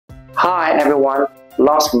Hi everyone,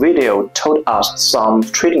 last video taught us some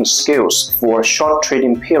trading skills for short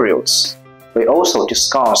trading periods. We also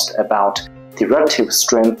discussed about the relative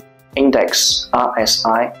strength index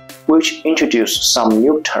RSI, which introduced some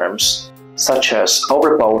new terms such as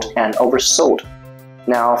overbought and oversold.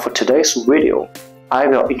 Now for today's video, I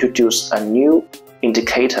will introduce a new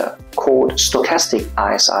indicator called Stochastic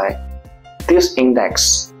RSI. This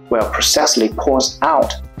index will precisely point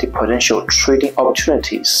out the potential trading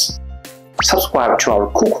opportunities. Subscribe to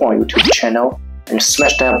our KuCoin YouTube channel and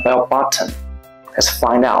smash that bell button. Let's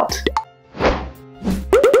find out.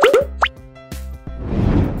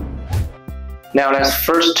 Now let's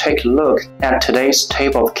first take a look at today's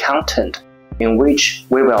table of content, in which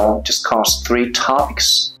we will discuss three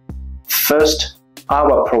topics. First, I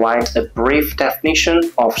will provide a brief definition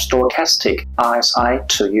of Stochastic RSI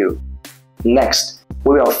to you. Next,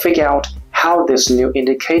 we will figure out how this new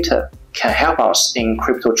indicator can help us in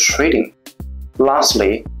crypto trading.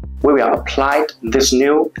 Lastly, we will apply this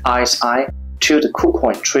new RSI to the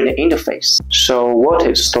KuCoin trading interface. So what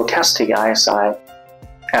is Stochastic RSI?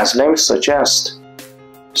 As the name suggests,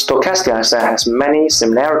 Stochastic RSI has many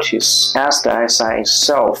similarities as the RSI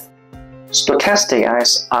itself. Stochastic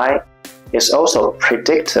RSI is also a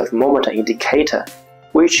predictive momentum indicator,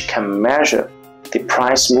 which can measure the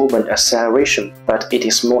price movement acceleration, but it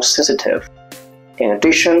is more sensitive. In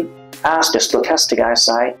addition, as the Stochastic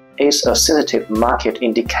RSI is a sensitive market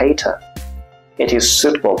indicator, it is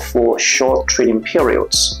suitable for short trading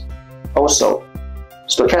periods. Also,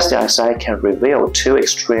 Stochastic RSI can reveal two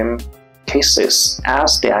extreme cases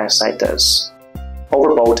as the RSI does,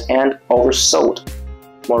 overbought and oversold.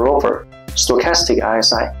 Moreover, Stochastic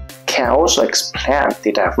RSI can also explain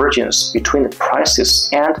the divergence between the prices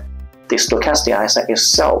and the Stochastic RSI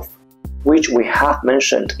itself, which we have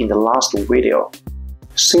mentioned in the last video.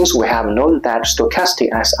 Since we have known that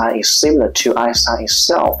Stochastic RSI is similar to RSI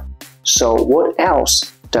itself, so what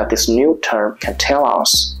else does this new term can tell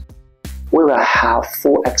us? We will have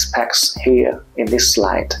four aspects here in this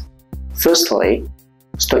slide. Firstly,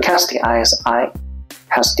 Stochastic RSI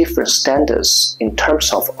has different standards in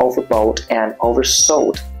terms of overbought and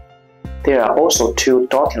oversold. There are also two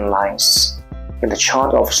dotted lines in the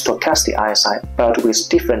chart of Stochastic RSI, but with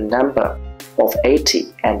different number of 80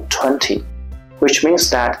 and 20, which means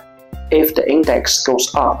that if the index goes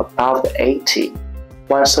up above the 80,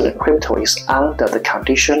 one certain crypto is under the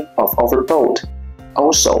condition of overbought.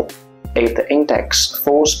 Also, if the index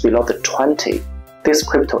falls below the 20, this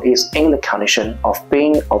crypto is in the condition of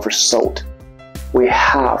being oversold. We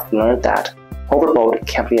have learned that overbought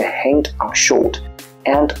can be a hint on short,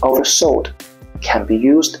 and oversold can be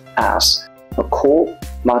used as a core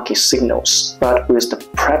market signals, but with the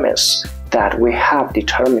premise that we have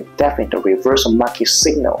determined definite reversal market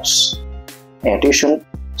signals. In addition,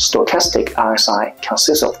 Stochastic RSI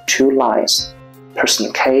consists of two lines,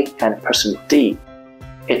 percent %K and percent %D.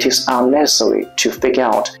 It is unnecessary to figure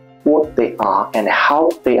out what they are and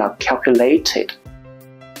how they are calculated.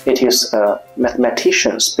 It is a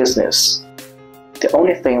mathematician's business. The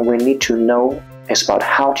only thing we need to know is about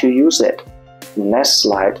how to use it. In the next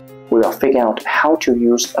slide, we will figure out how to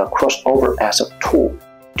use a crossover as a tool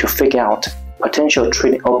to figure out potential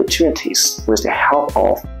trading opportunities with the help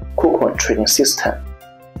of KuCoin trading system.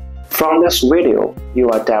 From this video, you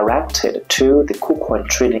are directed to the KuCoin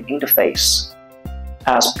trading interface.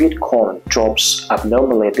 As Bitcoin drops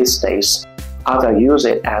abnormally these days, I will use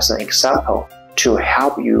it as an example to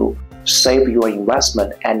help you save your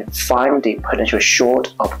investment and find the potential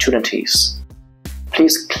short opportunities.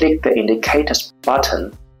 Please click the indicators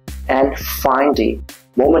button and find the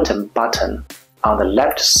momentum button on the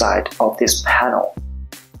left side of this panel.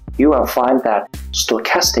 You will find that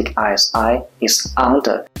Stochastic RSI is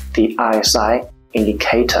under the RSI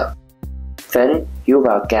indicator. Then you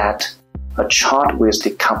will get a chart with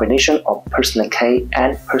the combination of percent %K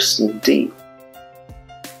and percent %D.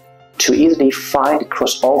 To easily find the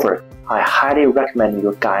crossover, I highly recommend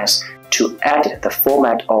you guys to edit the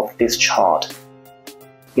format of this chart.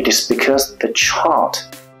 It is because the chart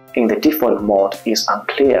in the default mode is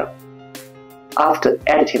unclear. After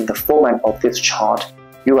editing the format of this chart,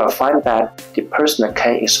 you will find that the percent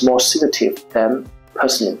 %K is more sensitive than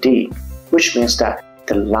percent %D, which means that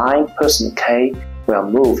the line percent %K will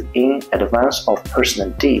move in advance of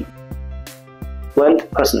percent %D. When the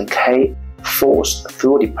percent %K falls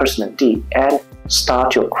through the percent %D and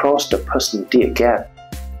starts to cross the percent %D again,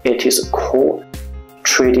 it is a core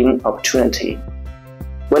trading opportunity.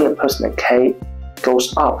 When the percent %K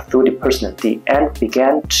goes up through the percent %D and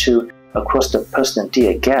began to across the percent %D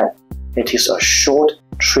again, it is a short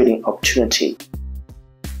trading opportunity.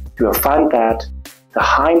 You will find that the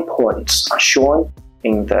high points are shown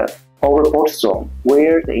in the overbought zone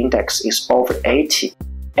where the index is over 80,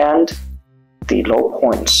 and the low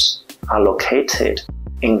points are located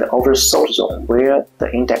in the oversold zone where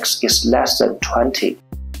the index is less than 20.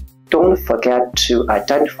 Don't forget to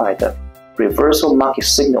identify the reversal market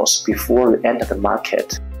signals before you enter the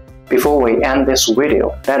market. Before we end this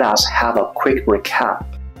video, let us have a quick recap.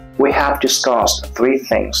 We have discussed three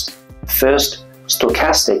things. First,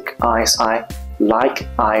 stochastic RSI, like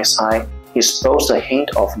RSI, is both a hint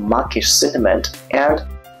of market sentiment and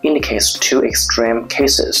indicates two extreme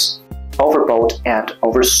cases, overbought and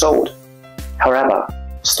oversold. However,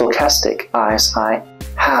 stochastic RSI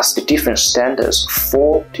has the different standards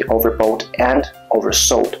for the overbought and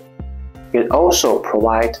oversold. It also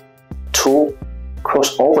provides two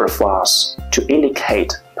crossover for us to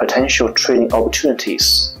indicate potential trading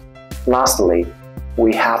opportunities. Lastly,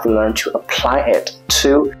 we have learned to apply it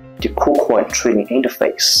to the KuCoin trading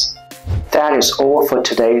interface. That is all for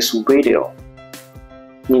today's video.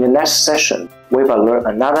 In the next session, we will learn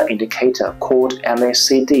another indicator called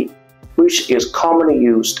MACD, which is commonly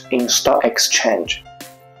used in stock exchange.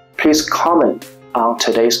 Please comment on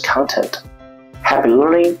today's content. Happy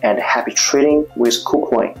learning and happy trading with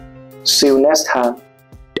KuCoin. See you next time.